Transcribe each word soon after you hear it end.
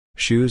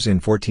Shoes in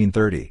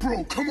 1430.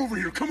 Bro, come over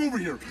here, come over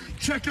here.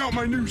 Check out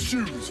my new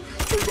shoes.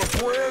 They're the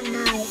brand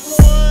new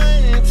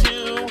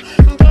 1,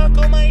 2,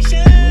 buckle my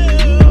shoe.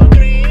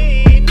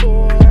 3,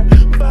 4,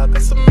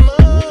 buckle some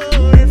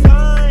more.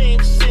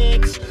 5,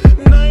 6,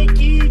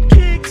 Nike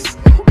kicks.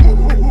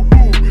 Ooh,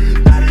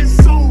 that is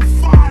so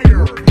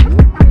fire!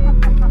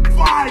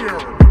 Fire!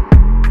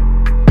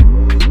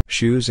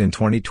 Shoes in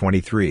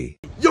 2023.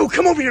 Yo,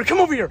 come over here, come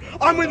over here.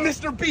 I'm with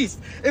Mr. Beast,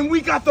 and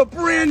we got the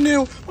brand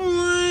new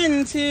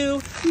 1,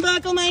 2,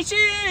 buckle my shoe.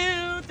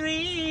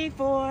 3,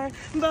 4,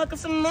 buckle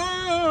some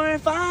more.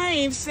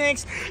 5,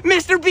 6,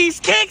 Mr.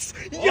 Beast kicks.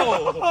 Yo,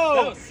 Whoa,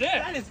 that was sick.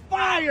 that is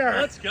fire.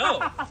 Let's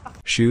go.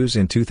 Shoes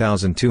in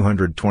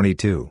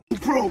 2222.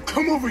 Bro,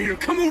 come over here,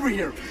 come over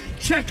here.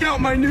 Check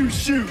out my new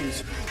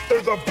shoes.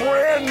 They're the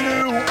brand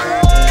new 1,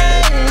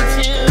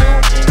 2,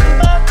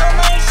 buckle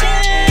my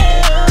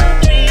shoe.